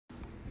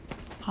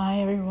Hi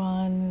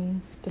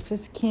everyone, this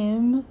is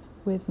Kim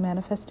with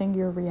Manifesting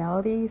Your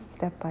Reality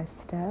Step by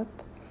Step.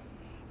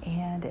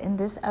 And in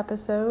this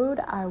episode,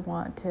 I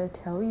want to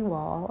tell you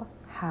all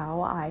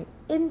how I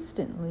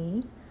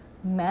instantly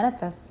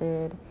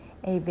manifested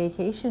a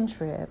vacation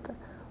trip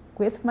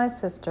with my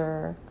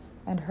sister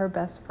and her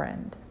best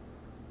friend.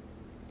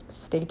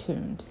 Stay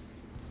tuned.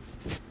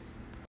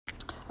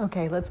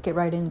 Okay, let's get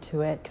right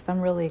into it because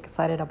I'm really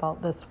excited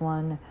about this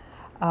one.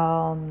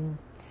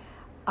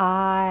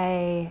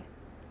 I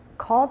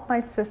called my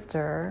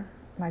sister.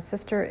 My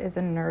sister is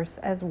a nurse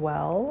as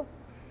well.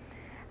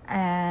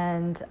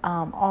 And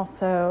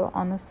also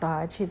on the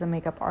side, she's a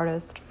makeup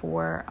artist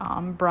for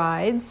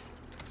brides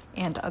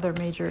and other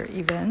major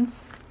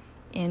events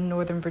in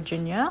Northern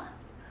Virginia.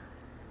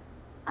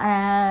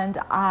 And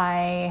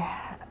I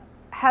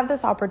have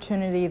this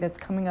opportunity that's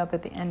coming up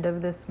at the end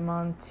of this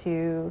month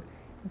to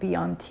be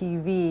on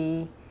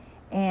TV.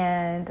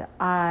 And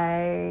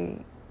I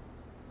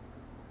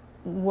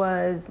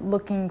was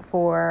looking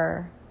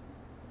for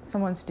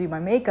someone to do my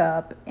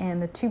makeup,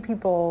 and the two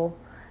people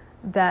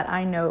that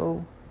I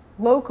know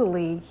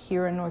locally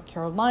here in North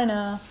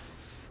Carolina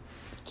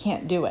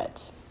can't do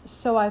it.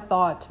 So I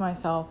thought to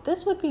myself,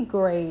 this would be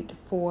great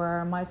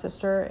for my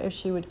sister if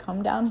she would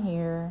come down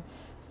here,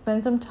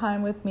 spend some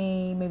time with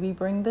me, maybe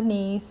bring the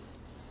niece,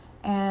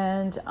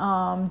 and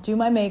do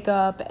my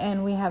makeup,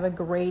 and we have a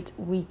great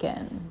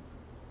weekend.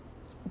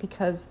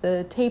 Because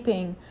the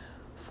taping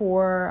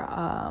for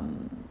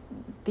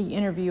the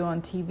interview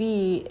on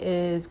TV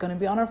is going to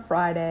be on a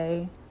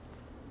Friday,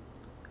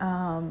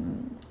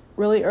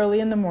 really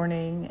early in the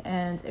morning,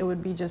 and it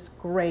would be just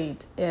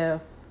great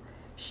if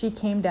she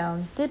came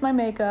down, did my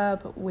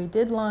makeup, we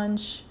did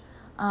lunch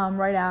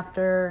right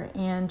after,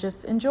 and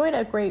just enjoyed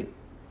a great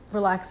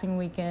relaxing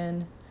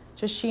weekend,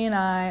 just she and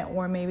I,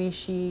 or maybe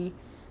she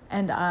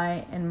and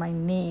I and my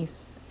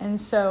niece.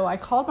 And so I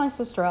called my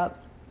sister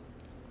up,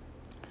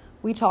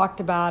 we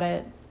talked about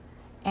it,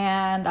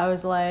 and I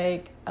was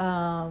like,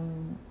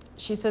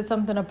 she said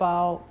something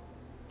about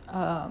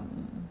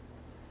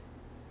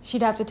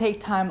she'd have to take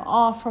time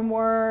off from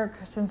work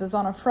since it's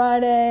on a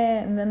Friday.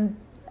 And then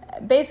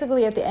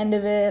basically at the end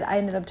of it, I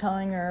ended up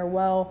telling her,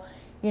 well,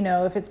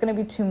 if it's going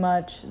to be too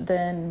much,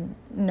 then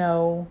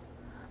no,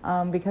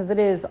 because it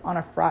is on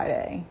a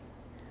Friday.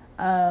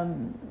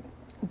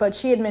 But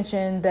she had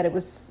mentioned that I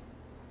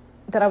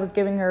was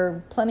giving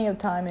her plenty of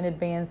time in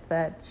advance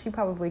that she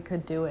probably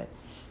could do it.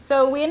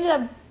 So we ended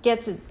up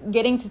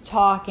getting to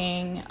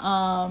talking.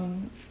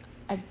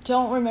 I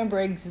don't remember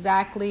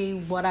exactly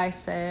what I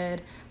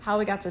said, how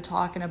we got to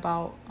talking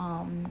about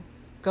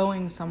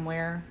going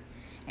somewhere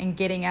and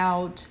getting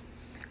out.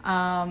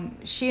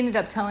 She ended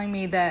up telling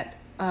me that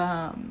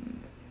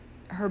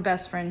her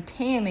best friend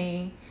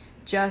Tammy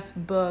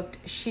just booked,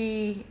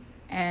 she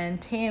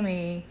and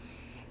Tammy,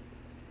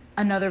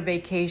 another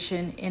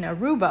vacation in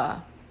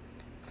Aruba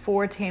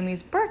for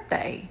Tammy's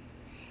birthday.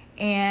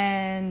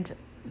 And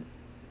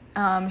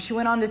she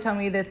went on to tell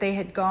me that they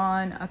had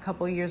gone a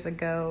couple years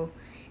ago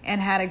and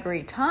had a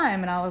great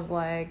time. And I was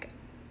like,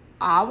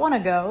 I want to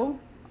go.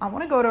 I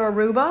want to go to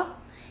Aruba.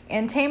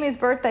 And Tammy's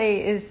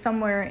birthday is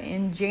somewhere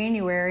in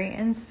January,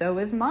 and so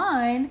is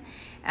mine.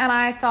 And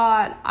I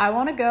thought, I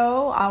want to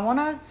go. I want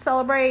to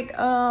celebrate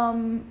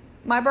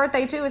my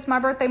birthday too. It's my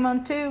birthday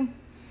month too.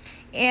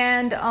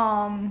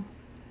 And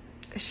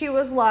she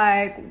was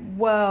like,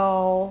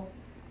 well,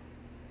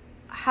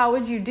 how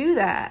would you do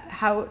that?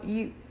 How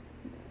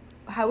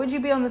would you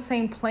be on the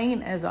same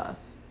plane as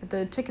us?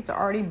 The tickets are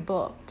already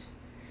booked.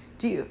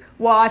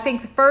 Well, I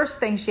think the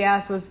first thing she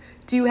asked was,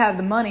 do you have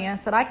the money? I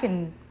said, I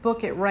can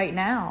book it right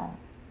now.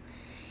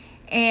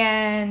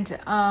 And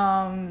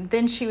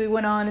then she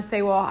went on to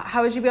say, well,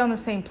 how would you be on the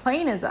same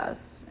plane as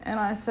us? And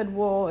I said,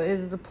 well,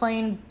 is the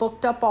plane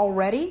booked up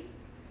already?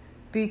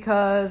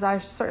 Because I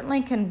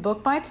certainly can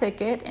book my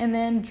ticket and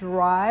then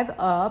drive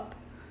up.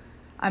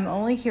 I'm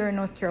only here in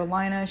North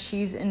Carolina.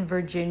 She's in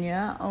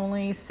Virginia,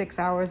 only 6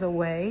 hours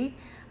away.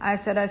 I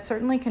said, I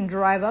certainly can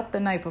drive up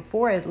the night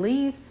before at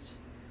least.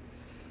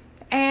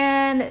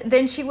 And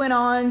then she went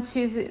on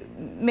to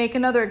make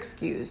another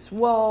excuse.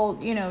 Well,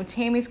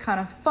 Tammy's kind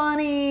of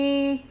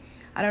funny.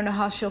 I don't know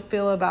how she'll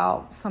feel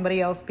about somebody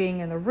else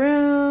being in the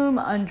room,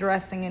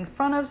 undressing in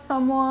front of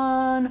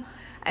someone.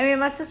 I mean,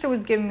 my sister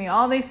was giving me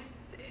all these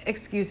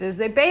excuses.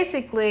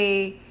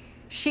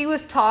 She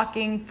was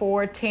talking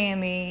for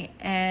Tammy,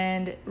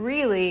 and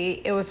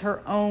really it was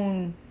her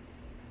own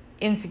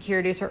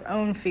insecurities, her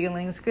own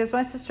feelings, because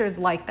my sister is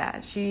like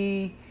that.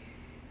 She,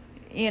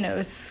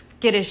 is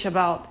skittish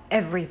about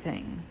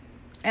everything,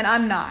 and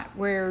I'm not.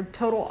 We're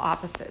total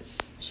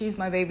opposites. She's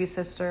my baby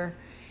sister,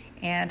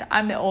 and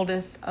I'm the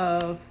oldest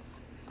of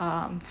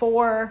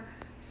 4,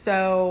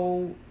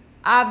 so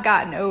I've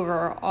gotten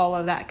over all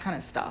of that kind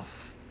of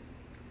stuff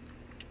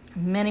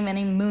many,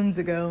 many moons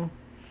ago.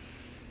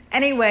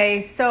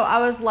 Anyway, so I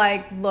was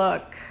like,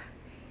 look,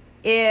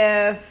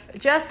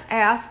 just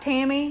ask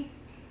Tammy.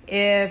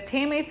 If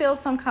Tammy feels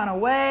some kind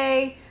of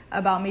way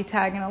about me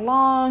tagging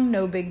along,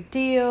 no big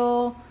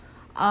deal.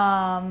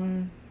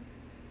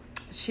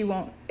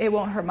 it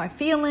won't hurt my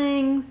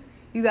feelings.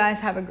 You guys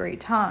have a great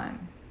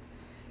time.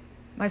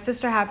 My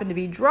sister happened to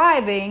be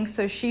driving,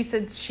 so she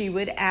said she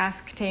would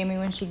ask Tammy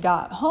when she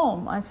got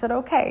home. I said,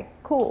 okay,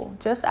 cool,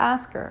 just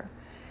ask her.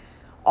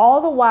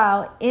 All the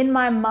while, in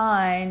my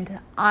mind,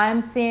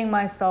 I'm seeing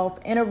myself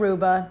in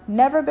Aruba.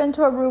 Never been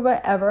to Aruba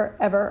ever,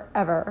 ever,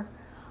 ever.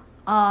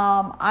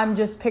 I'm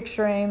just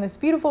picturing this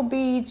beautiful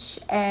beach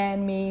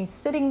and me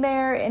sitting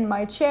there in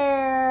my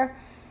chair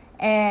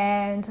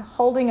and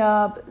holding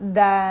up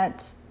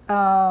that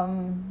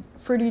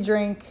fruity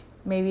drink.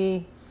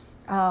 Maybe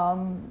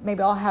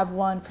I'll have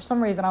one. For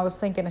some reason, I was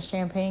thinking a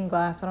champagne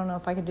glass. I don't know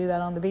if I could do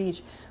that on the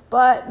beach.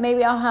 But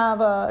maybe I'll have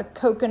a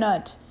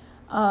coconut,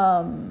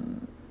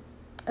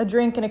 a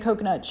drink and a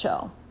coconut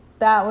shell.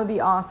 That would be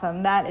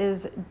awesome. That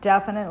is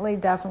definitely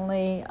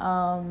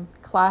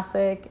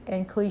classic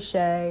and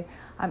cliche.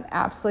 I'm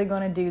absolutely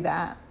going to do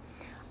that.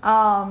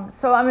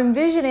 So I'm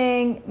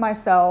envisioning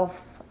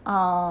myself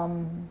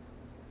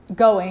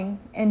going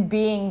and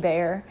being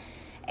there.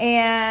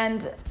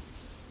 And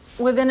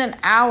within an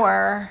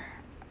hour,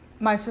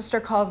 my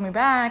sister calls me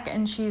back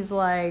and she's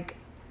like,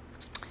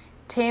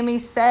 Tammy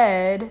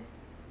said,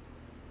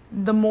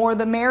 the more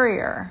the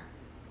merrier.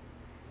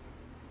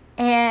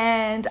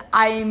 And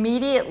I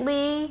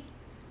immediately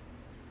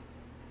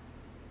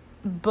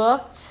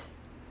booked,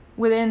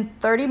 within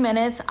 30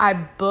 minutes, I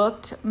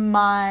booked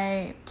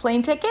my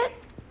plane ticket,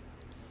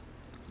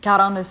 got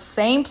on the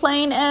same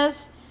plane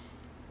as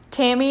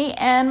Tammy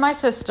and my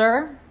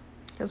sister,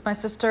 because my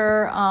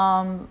sister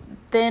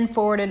then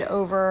forwarded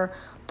over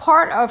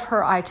part of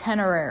her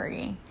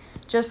itinerary,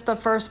 just the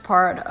first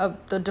part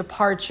of the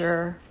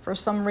departure. For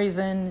some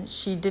reason,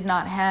 she did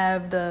not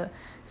have the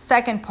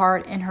second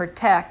part in her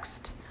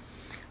text.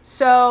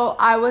 So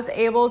I was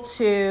able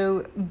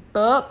to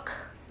book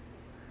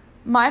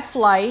my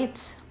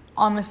flight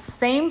on the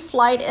same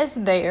flight as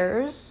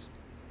theirs.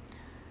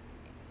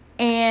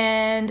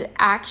 And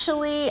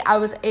actually, I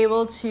was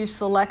able to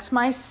select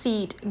my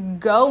seat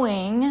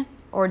going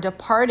or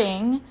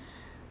departing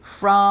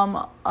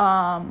from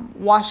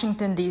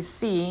Washington,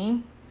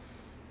 D.C.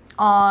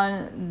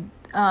 on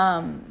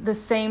the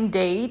same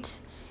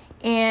date.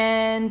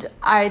 And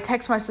I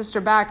text my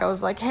sister back. I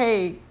was like,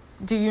 hey,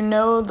 do you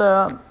know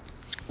the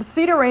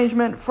seat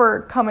arrangement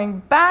for coming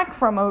back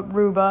from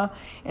Aruba?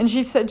 And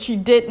she said she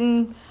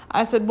didn't.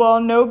 I said, well,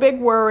 no big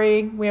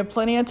worry. We have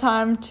plenty of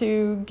time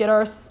to get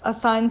our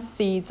assigned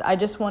seats. I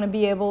just want to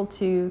be able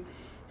to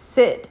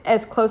sit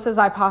as close as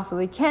I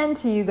possibly can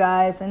to you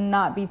guys and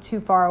not be too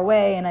far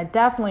away. And I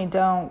definitely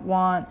don't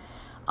want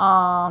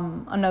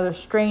another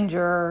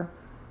stranger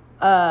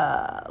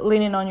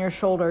leaning on your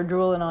shoulder,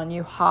 drooling on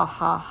you. Ha,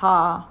 ha,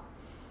 ha.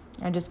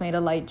 I just made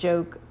a light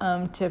joke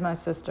to my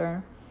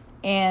sister.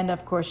 And,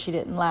 of course, she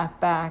didn't laugh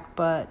back.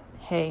 But,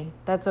 hey,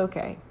 that's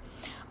okay.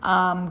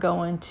 I'm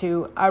going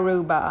to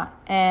Aruba.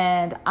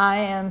 And I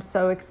am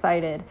so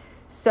excited.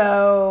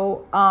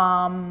 So,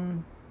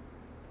 I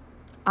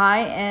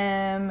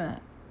am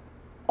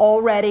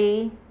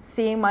already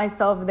seeing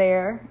myself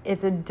there.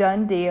 It's a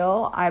done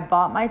deal. I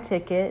bought my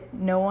ticket.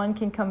 No one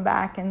can come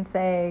back and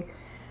say,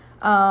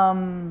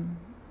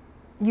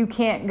 you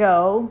can't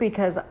go,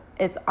 because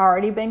it's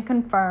already been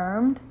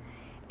confirmed.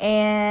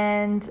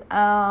 And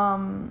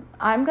I'm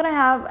going to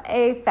have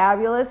a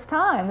fabulous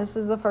time. This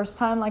is the first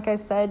time, like I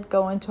said,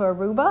 going to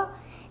Aruba.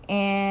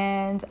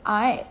 And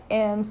I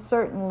am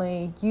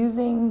certainly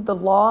using the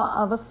law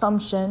of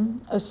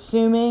assumption,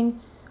 assuming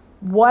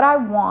what I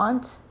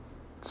want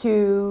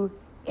to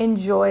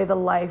enjoy the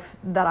life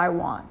that I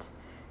want.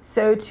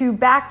 So to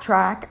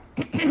backtrack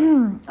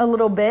a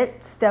little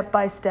bit, step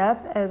by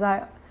step, as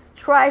I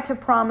try to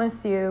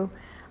promise you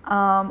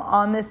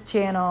on this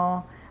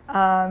channel,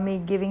 me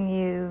giving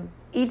you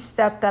each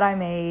step that I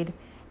made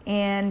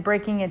and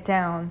breaking it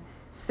down.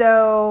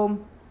 So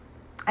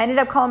I ended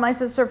up calling my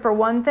sister for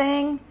one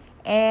thing,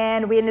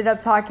 and we ended up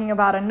talking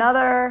about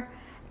another,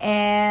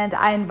 and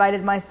I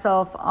invited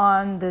myself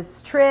on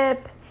this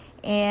trip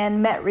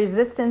and met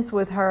resistance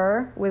with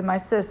her, with my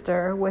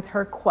sister, with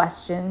her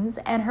questions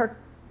and her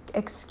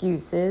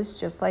excuses,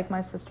 just like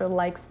my sister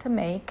likes to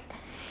make.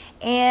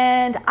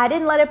 And I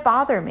didn't let it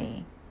bother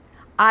me.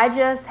 I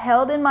just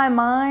held in my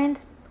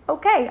mind,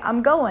 okay,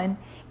 I'm going.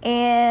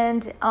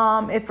 And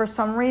if for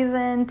some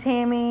reason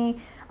Tammy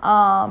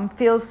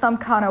feels some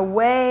kind of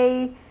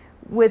way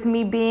with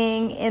me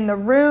being in the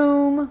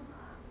room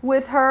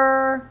with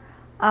her,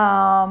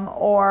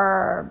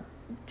 or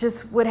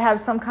just would have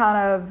some kind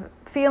of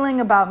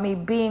feeling about me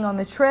being on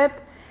the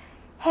trip,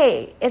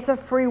 hey, it's a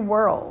free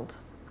world.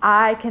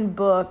 I can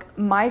book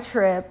my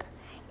trip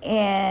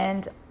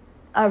and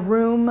a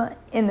room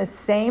in the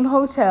same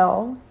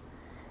hotel.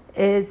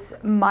 It's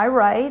my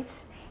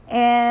right.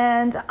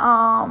 And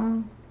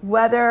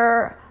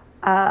whether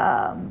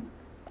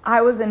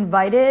I was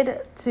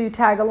invited to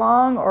tag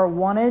along or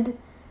wanted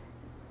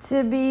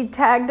to be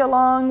tagged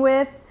along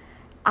with,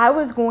 I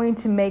was going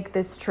to make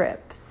this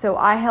trip. So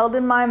I held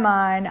in my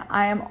mind,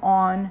 I am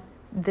on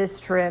this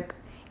trip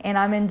and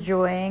I'm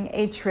enjoying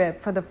a trip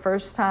for the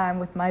first time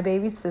with my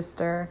baby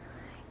sister.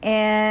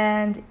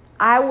 And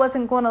I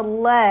wasn't going to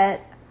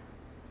let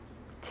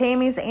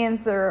Tammy's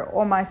answer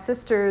or my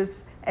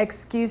sister's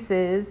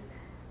excuses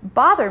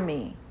bother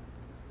me.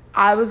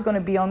 I was going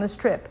to be on this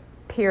trip,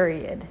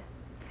 period.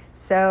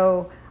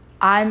 So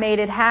I made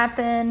it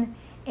happen,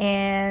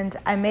 and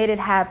I made it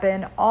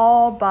happen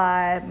all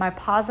by my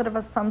positive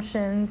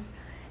assumptions,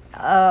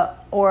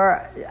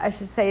 or I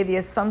should say the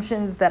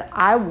assumptions that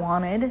I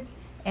wanted,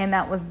 and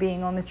that was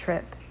being on the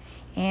trip.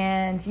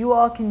 And you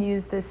all can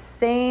use this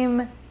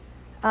same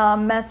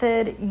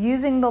method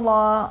using the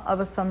law of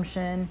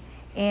assumption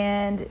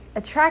and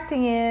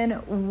attracting in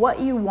what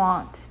you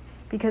want,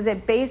 because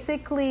it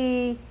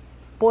basically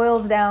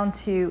boils down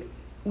to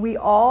we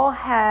all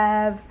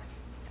have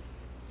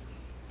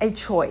a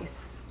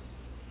choice.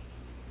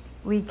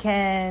 We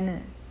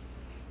can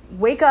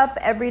wake up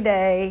every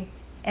day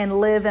and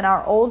live in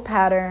our old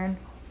pattern,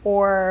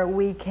 or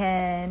we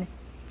can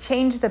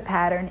change the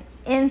pattern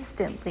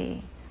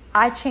instantly.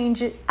 I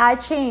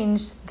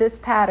changed this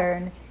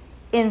pattern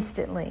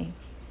instantly,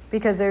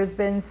 because there's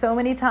been so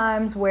many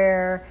times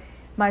where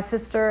my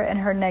sister and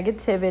her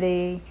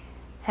negativity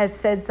has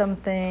said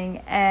something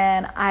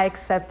and I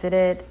accepted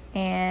it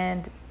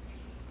and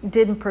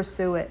didn't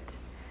pursue it.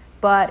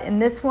 But in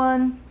this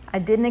one, I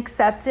didn't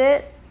accept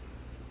it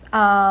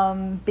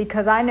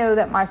because I know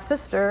that my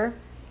sister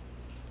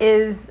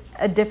is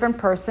a different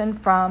person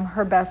from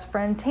her best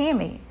friend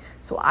Tammy.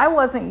 So I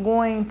wasn't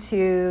going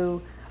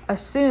to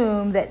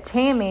assume that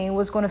Tammy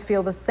was going to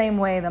feel the same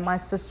way that my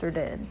sister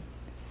did.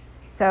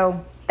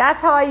 So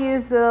that's how I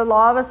use the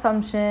law of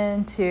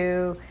assumption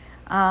to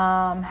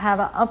have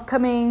an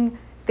upcoming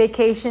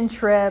vacation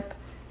trip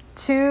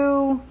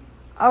to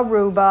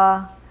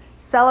Aruba,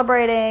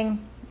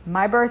 celebrating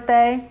my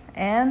birthday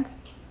and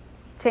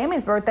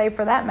Tammy's birthday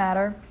for that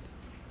matter.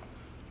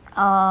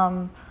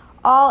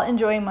 All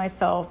enjoying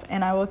myself,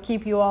 and I will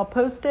keep you all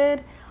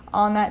posted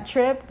on that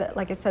trip. That,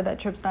 like I said, that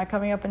trip's not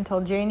coming up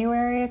until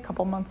January, a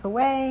couple months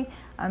away.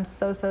 I'm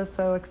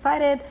so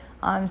excited.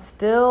 I'm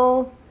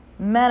still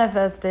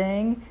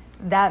manifesting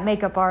that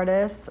makeup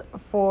artist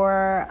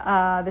for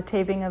the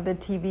taping of the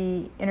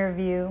TV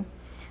interview.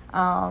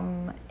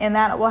 And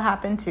that will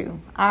happen too.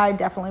 I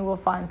definitely will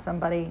find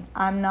somebody.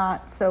 I'm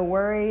not so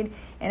worried.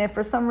 And if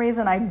for some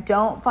reason I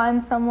don't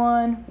find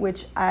someone,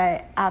 which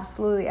I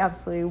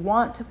absolutely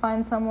want to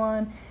find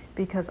someone,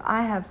 because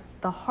I have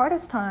the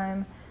hardest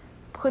time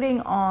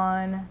putting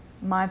on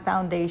my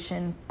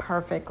foundation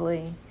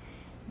perfectly.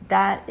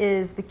 That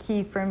is the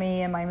key for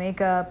me in my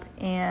makeup,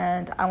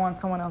 and I want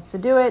someone else to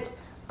do it.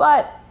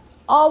 But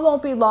all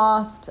won't be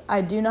lost.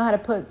 I do know how to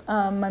put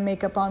my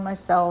makeup on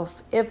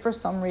myself if for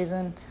some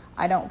reason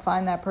I don't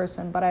find that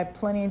person, but I have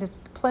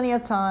plenty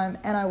of time,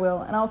 and I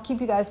will, and I'll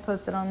keep you guys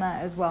posted on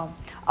that as well.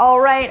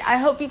 All right, I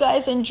hope you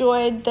guys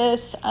enjoyed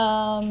this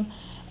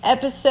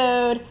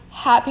episode.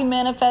 Happy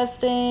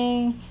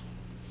manifesting.